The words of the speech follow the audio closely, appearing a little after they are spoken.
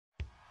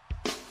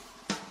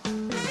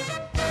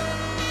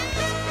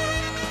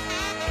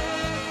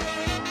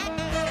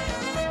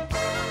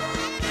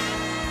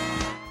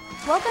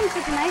Welcome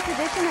to tonight's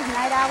edition of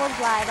Night Owls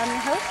Live. I'm your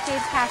host, Jade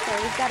Castro.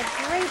 We've got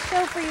a great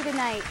show for you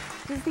tonight.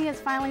 Disney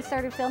has finally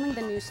started filming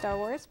the new Star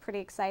Wars. Pretty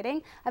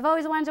exciting. I've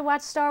always wanted to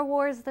watch Star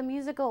Wars, the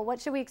musical. What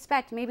should we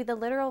expect? Maybe the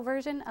literal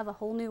version of A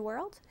Whole New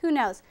World? Who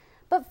knows?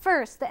 But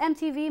first, the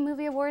MTV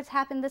Movie Awards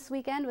happened this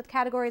weekend with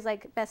categories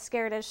like Best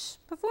Scared-ish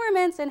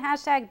Performance and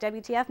hashtag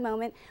WTF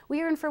Moment.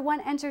 We are in for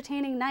one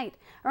entertaining night.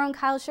 Our own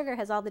Kyle Sugar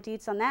has all the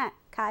deets on that.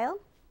 Kyle?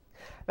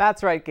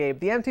 That's right, Gabe.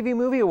 The MTV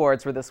Movie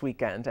Awards were this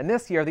weekend, and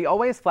this year the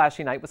always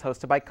flashy night was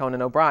hosted by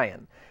Conan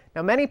O'Brien.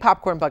 Now, many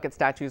popcorn bucket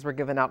statues were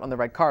given out on the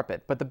red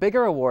carpet, but the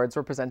bigger awards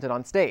were presented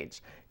on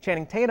stage.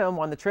 Channing Tatum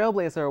won the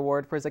Trailblazer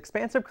Award for his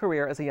expansive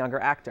career as a younger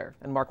actor,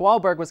 and Mark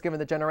Wahlberg was given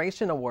the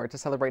Generation Award to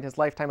celebrate his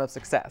lifetime of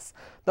success.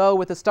 Though,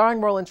 with his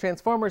starring role in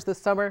Transformers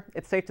this summer,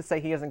 it's safe to say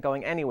he isn't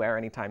going anywhere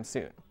anytime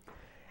soon.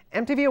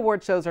 MTV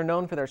award shows are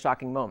known for their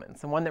shocking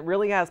moments, and one that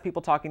really has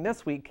people talking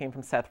this week came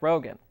from Seth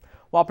Rogen.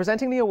 While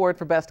presenting the award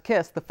for Best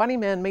Kiss, the funny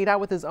man made out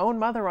with his own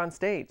mother on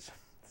stage.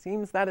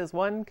 Seems that is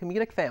one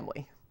comedic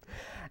family.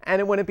 And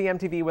it wouldn't be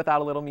MTV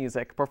without a little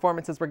music.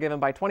 Performances were given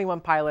by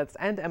 21 Pilots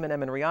and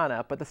Eminem and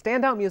Rihanna, but the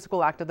standout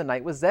musical act of the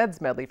night was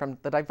Zed's medley from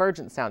the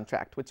Divergent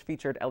soundtrack, which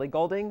featured Ellie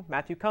Goulding,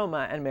 Matthew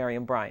Koma, and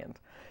Miriam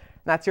Bryant.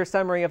 That's your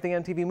summary of the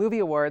MTV Movie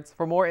Awards.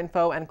 For more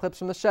info and clips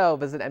from the show,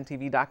 visit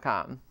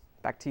mtv.com.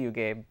 Back to you,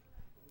 Gabe.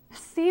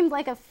 Seemed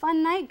like a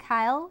fun night,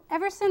 Kyle.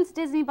 Ever since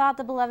Disney bought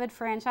the beloved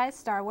franchise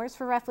Star Wars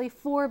for roughly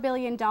 $4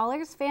 billion,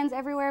 fans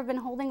everywhere have been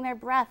holding their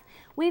breath,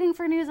 waiting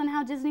for news on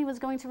how Disney was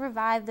going to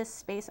revive this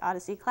Space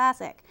Odyssey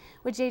classic.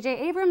 With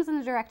J.J. Abrams in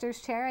the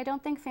director's chair, I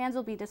don't think fans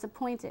will be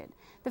disappointed.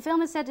 The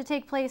film is said to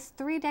take place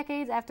 3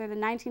 decades after the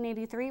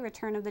 1983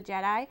 Return of the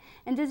Jedi,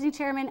 and Disney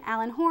chairman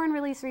Alan Horn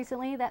released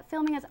recently that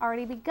filming has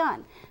already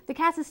begun. The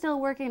cast is still a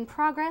work in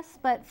progress,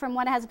 but from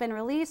what has been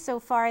released so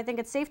far, I think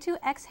it's safe to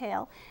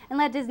exhale and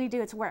let Disney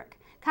do its work.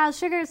 Kyle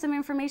Sugar has some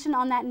information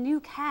on that new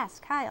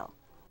cast. Kyle.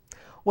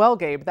 Well,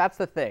 Gabe, that's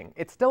the thing.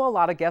 It's still a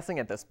lot of guessing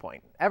at this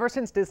point. Ever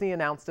since Disney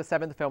announced a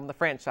 7th film in the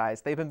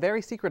franchise, they've been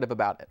very secretive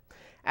about it.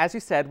 As you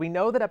said, we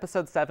know that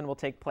Episode 7 will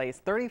take place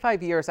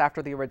 35 years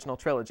after the original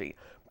trilogy,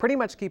 pretty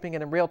much keeping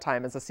it in real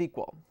time as a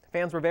sequel.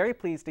 Fans were very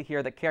pleased to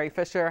hear that Carrie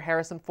Fisher,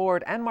 Harrison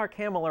Ford, and Mark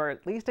Hamill are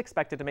at least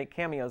expected to make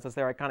cameos as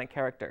their iconic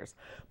characters.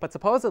 But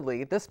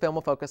supposedly, this film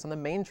will focus on the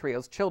main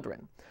trio's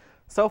children.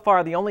 So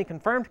far, the only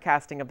confirmed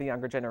casting of the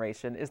younger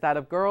generation is that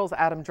of Girls'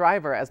 Adam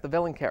Driver as the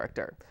villain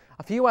character.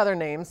 A few other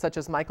names, such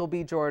as Michael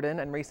B. Jordan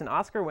and recent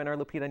Oscar winner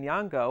Lupita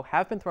Nyong'o,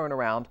 have been thrown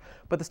around,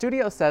 but the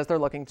studio says they're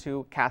looking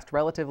to cast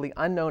relatively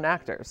unknown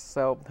actors,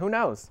 so who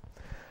knows?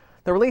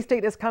 The release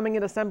date is coming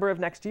in December of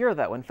next year,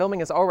 though, and filming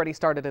has already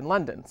started in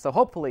London, so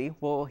hopefully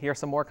we'll hear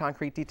some more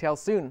concrete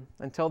details soon.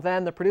 Until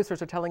then, the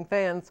producers are telling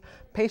fans,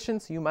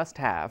 patience you must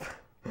have.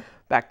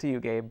 Back to you,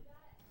 Gabe.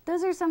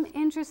 Those are some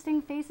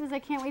interesting faces. I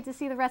can't wait to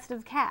see the rest of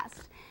the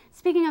cast.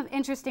 Speaking of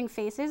interesting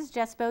faces,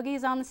 Jess Bogey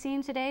is on the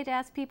scene today to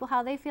ask people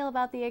how they feel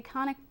about the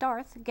iconic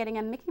Darth getting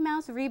a Mickey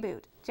Mouse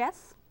reboot.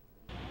 Jess?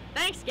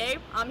 Thanks, Gabe.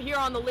 I'm here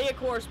on the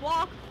Leocourse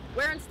Walk,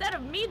 where instead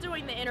of me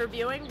doing the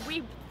interviewing,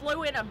 we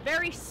flew in a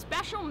very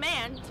special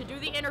man to do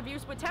the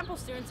interviews with Temple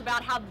students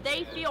about how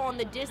they feel on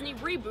the Disney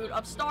reboot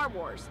of Star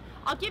Wars.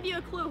 I'll give you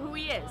a clue who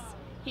he is.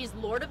 He's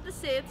Lord of the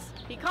Siths,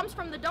 he comes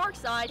from the dark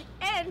side,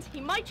 and he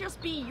might just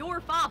be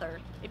your father.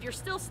 If you're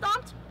still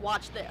stumped,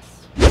 watch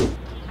this.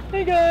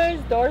 Hey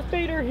guys, Darth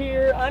Vader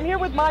here. I'm here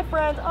with my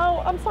friend.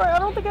 Oh, I'm sorry, I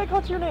don't think I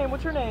caught your name.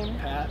 What's your name?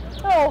 Pat.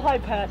 Oh, hi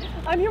Pat.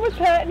 I'm here with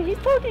Pat, and he's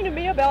talking to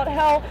me about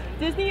how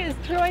Disney is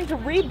trying to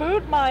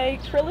reboot my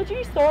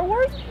trilogy, Star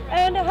Wars.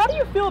 And how do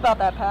you feel about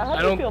that, Pat? How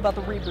do you feel about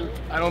the reboot?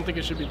 I don't think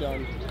it should be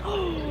done.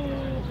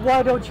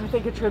 Why don't you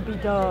think it should be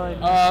done?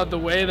 The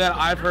way that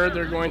I've heard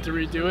they're going to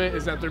redo it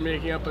is that they're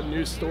making up a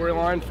new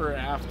storyline for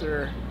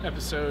after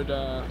episode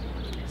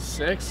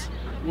 6,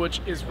 which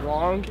is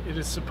wrong. It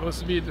is supposed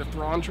to be the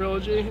Thrawn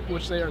trilogy,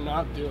 which they are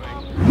not doing.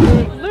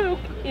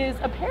 Luke is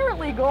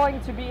apparently going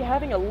to be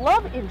having a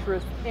love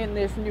interest in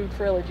this new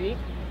trilogy.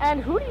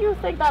 And who do you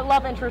think that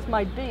love interest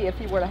might be if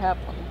he were to have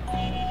one?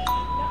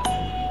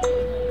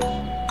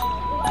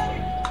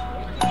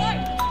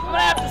 I'm gonna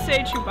have to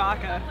say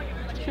Chewbacca.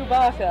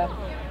 Chewbacca.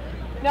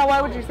 Now,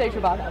 why would you say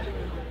Chewbacca?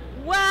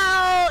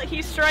 Well,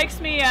 he strikes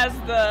me as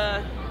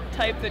the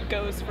type that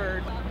goes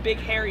for big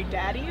hairy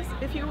daddies,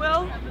 if you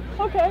will.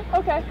 Okay,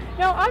 okay.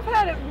 Now, I've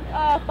had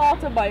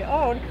thoughts of my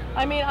own.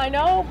 I mean, I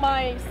know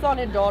my son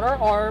and daughter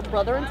are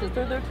brother and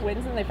sister. They're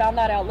twins, and they found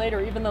that out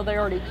later, even though they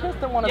already kissed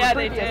in one of the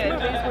previous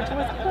movies, which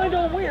was kind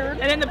of weird.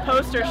 And in the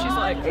poster, she's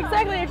like...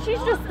 Exactly, and she's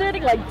just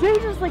standing, like,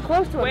 dangerously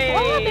close to him. So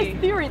I have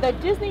this theory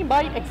that Disney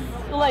might,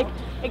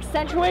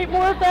 accentuate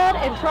more of that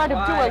and try to do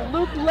a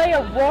Luke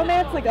Leia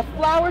romance, like a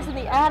flowers in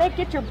the attic,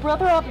 get your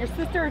brother off your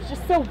sister. It's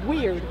just so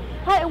weird.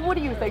 What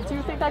do you think? Do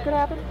you think that could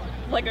happen?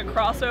 Like a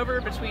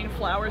crossover between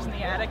Flowers in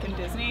the Attic and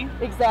Disney?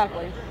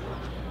 Exactly.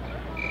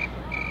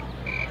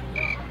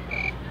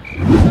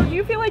 So do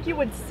you feel like you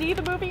would see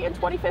the movie in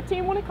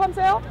 2015 when it comes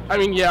out? I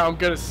mean, yeah, I'm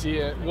gonna see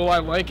it. Will I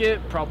like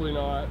it? Probably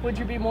not. Would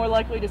you be more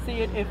likely to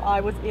see it if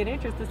I was in it,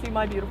 just to see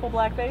my beautiful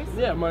black face?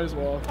 Yeah, might as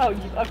well. Oh,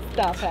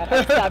 stop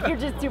that. Stop. You're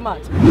just too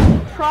much.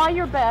 Try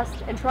your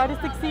best and try to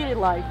succeed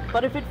in life,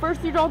 but if at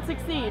first you don't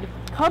succeed,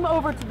 come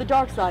over to the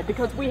dark side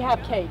because we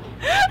have cake.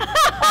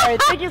 All right,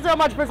 thank you so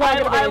much for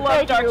talking to me. I love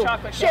Thank dark you.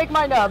 chocolate cake. Shake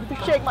my nub.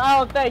 Shake my,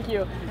 oh, thank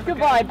you.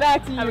 Goodbye,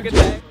 back to you. Have a good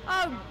day.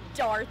 Oh,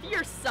 Darth,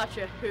 you're such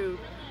a hoot.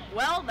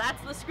 Well, that's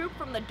the scoop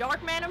from the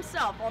Dark Man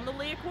himself on the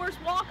Leah Course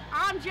Walk.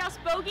 I'm Jess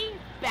Bogey.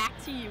 Back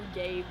to you,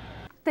 Gabe.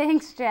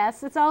 Thanks,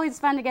 Jess. It's always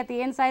fun to get the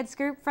inside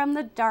scoop from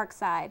the dark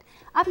side.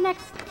 Up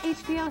next,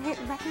 HBO hit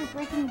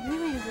record-breaking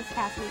viewings this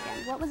past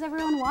weekend. What was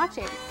everyone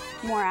watching?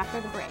 More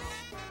after the break.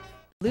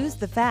 Lose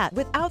the fat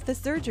without the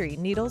surgery,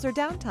 needles, or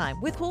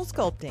downtime with Whole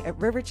Sculpting at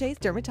River Chase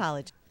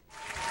Dermatology.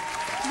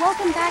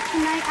 Welcome back to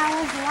Night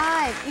Owls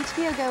Live.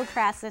 HBO Go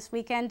crashed this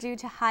weekend due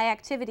to high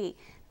activity.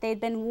 They'd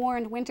been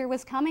warned winter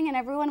was coming and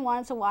everyone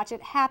wanted to watch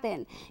it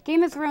happen.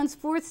 Game of Thrones'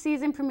 4th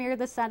season premiered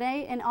this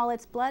Sunday in all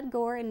its blood,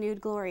 gore, and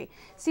nude glory.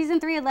 Season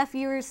 3 had left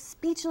viewers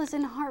speechless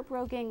and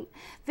heartbroken.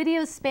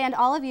 Videos spanned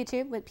all of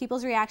YouTube with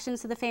people's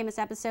reactions to the famous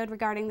episode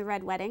regarding the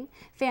Red Wedding.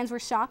 Fans were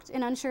shocked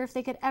and unsure if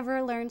they could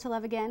ever learn to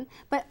love again.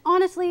 But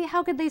honestly,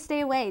 how could they stay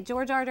away?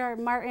 George R.R.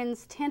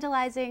 Martin's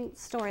tantalizing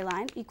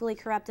storyline, equally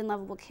corrupt and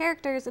lovable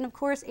characters, and of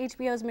course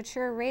HBO's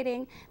mature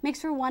rating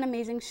makes for one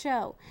amazing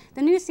show.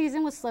 The new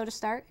season was slow to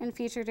start and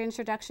featured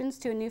introductions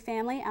to a new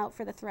family out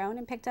for the throne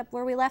and picked up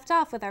where we left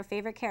off with our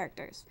favorite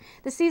characters.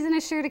 The season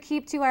is sure to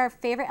keep to our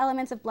favorite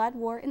elements of blood,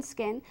 war, and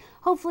skin.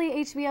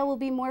 Hopefully HBO will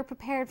be more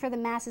prepared for the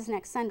masses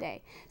next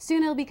Sunday.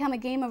 Soon it'll become a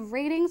game of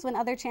ratings when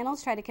other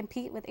channels try to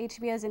compete with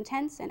HBO's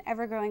intense and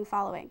ever-growing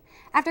following.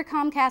 After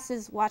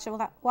Comcast's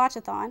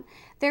Watch-a-thon,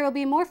 there will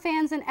be more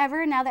fans than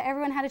ever now that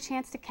everyone had a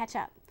chance to catch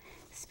up.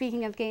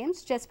 Speaking of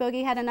games, Jess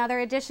Bogey had another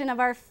edition of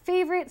our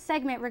favorite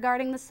segment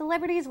regarding the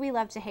celebrities we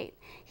love to hate.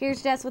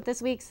 Here's Jess with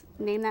this week's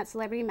Name That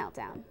Celebrity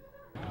Meltdown.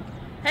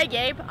 Hey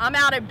Gabe, I'm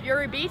out at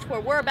Bury Beach where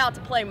we're about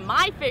to play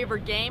my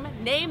favorite game,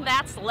 Name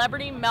That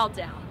Celebrity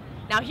Meltdown.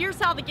 Now here's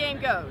how the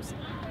game goes.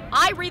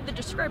 I read the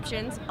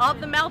descriptions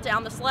of the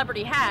meltdown the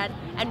celebrity had,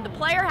 and the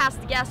player has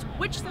to guess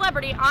which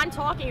celebrity I'm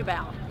talking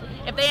about.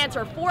 If they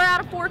answer 4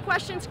 out of 4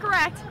 questions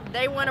correct,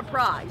 they win a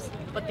prize.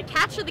 But the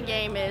catch of the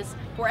game is,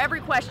 for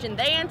every question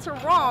they answer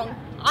wrong,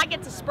 I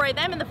get to spray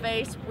them in the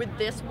face with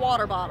this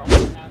water bottle.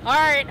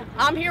 Alright,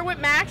 I'm here with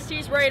Max.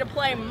 He's ready to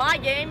play my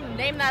game,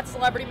 Name That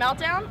Celebrity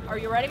Meltdown. Are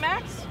you ready,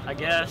 Max? I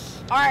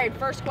guess. Alright,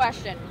 first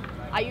question.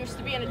 I used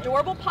to be an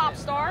adorable pop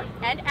star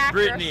and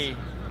actress. Brittany.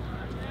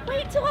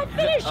 Wait till I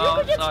finish. Oh, You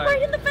could get sorry.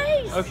 sprayed in the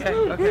face.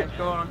 Okay,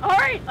 go on.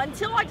 Alright,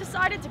 until I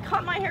decided to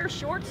cut my hair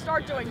short,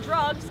 start doing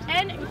drugs,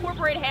 and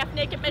incorporate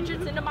half-naked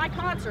midgets into my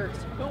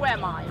concerts. Who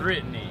am I?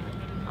 Brittany.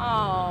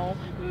 Oh,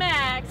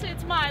 Max,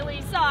 it's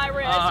Miley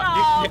Cyrus.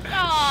 Oh,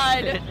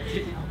 God.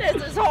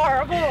 This is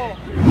horrible.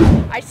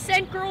 I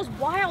sent girls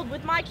wild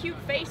with my cute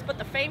face, but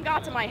the fame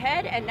got to my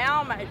head, and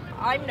now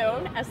I'm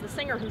known as the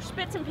singer who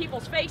spits in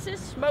people's faces,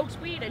 smokes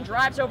weed, and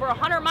drives over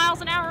 100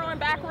 miles an hour on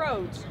back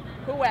roads.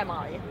 Who am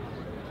I?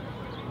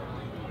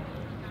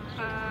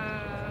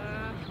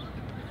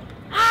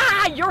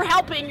 You're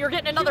helping. You're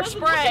getting another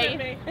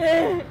spray.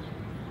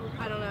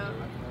 I don't know.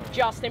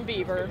 Justin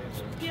Bieber.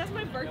 He has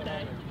my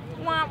birthday.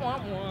 Wah,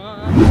 wah,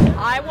 wah.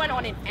 I went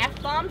on an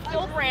F-bomb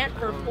filled rant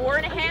for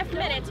 4.5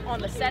 minutes on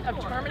the set of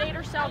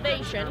Terminator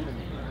Salvation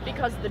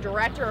because the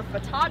director of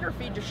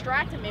photography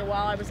distracted me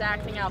while I was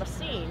acting out a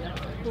scene.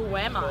 Who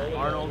am I?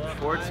 Arnold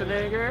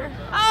Schwarzenegger?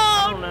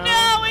 Oh know.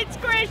 no, it's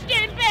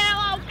Christian Bale!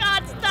 Oh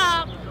God,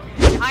 stop!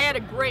 I had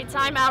a great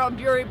time out on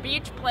Bury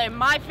Beach playing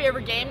my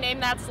favorite game, Name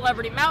That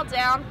Celebrity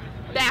Meltdown.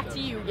 Back to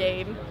you,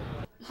 Gabe.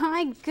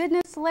 My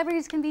goodness,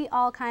 celebrities can be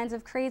all kinds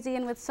of crazy,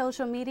 and with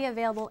social media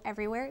available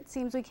everywhere, it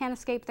seems we can't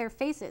escape their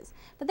faces.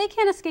 But they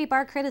can't escape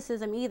our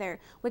criticism either.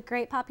 With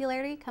great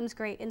popularity comes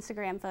great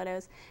Instagram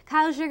photos.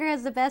 Kyle Sugar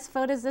has the best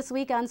photos this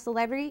week on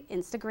Celebrity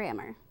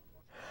Instagrammer.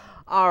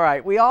 All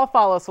right, we all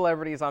follow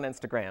celebrities on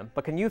Instagram,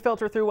 but can you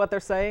filter through what they're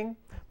saying?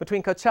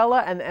 Between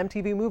Coachella and the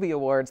MTV Movie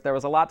Awards, there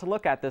was a lot to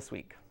look at this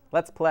week.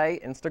 Let's play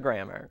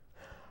Instagrammer.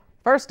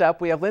 First up,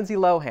 we have Lindsay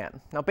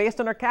Lohan. Now, based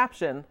on her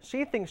caption,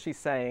 she thinks she's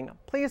saying,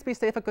 "Please be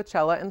safe at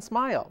Coachella and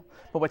smile."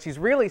 But what she's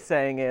really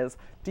saying is,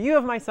 "Do you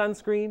have my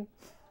sunscreen?"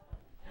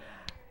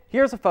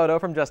 Here's a photo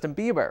from Justin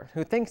Bieber,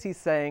 who thinks he's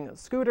saying,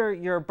 "Scooter,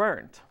 you're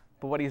burnt."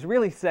 But what he's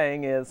really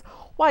saying is,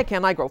 "Why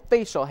can't I grow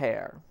facial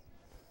hair?"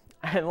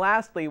 And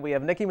lastly, we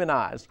have Nicki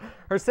Minaj.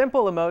 Her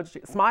simple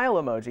smile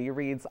emoji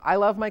reads, "I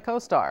love my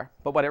co-star."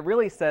 But what it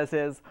really says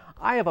is,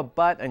 "I have a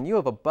butt and you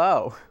have a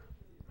bow."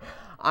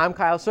 I'm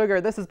Kyle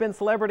Sugar. This has been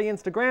Celebrity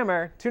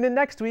Instagrammer. Tune in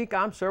next week.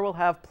 I'm sure we'll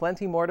have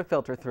plenty more to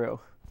filter through.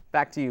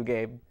 Back to you,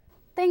 Gabe.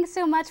 Thanks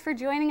so much for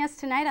joining us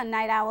tonight on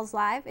Night Owls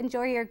Live.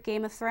 Enjoy your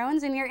Game of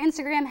Thrones and your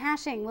Instagram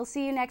hashing. We'll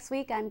see you next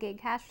week. I'm Gabe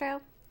Castro.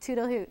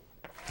 Toodle hoot.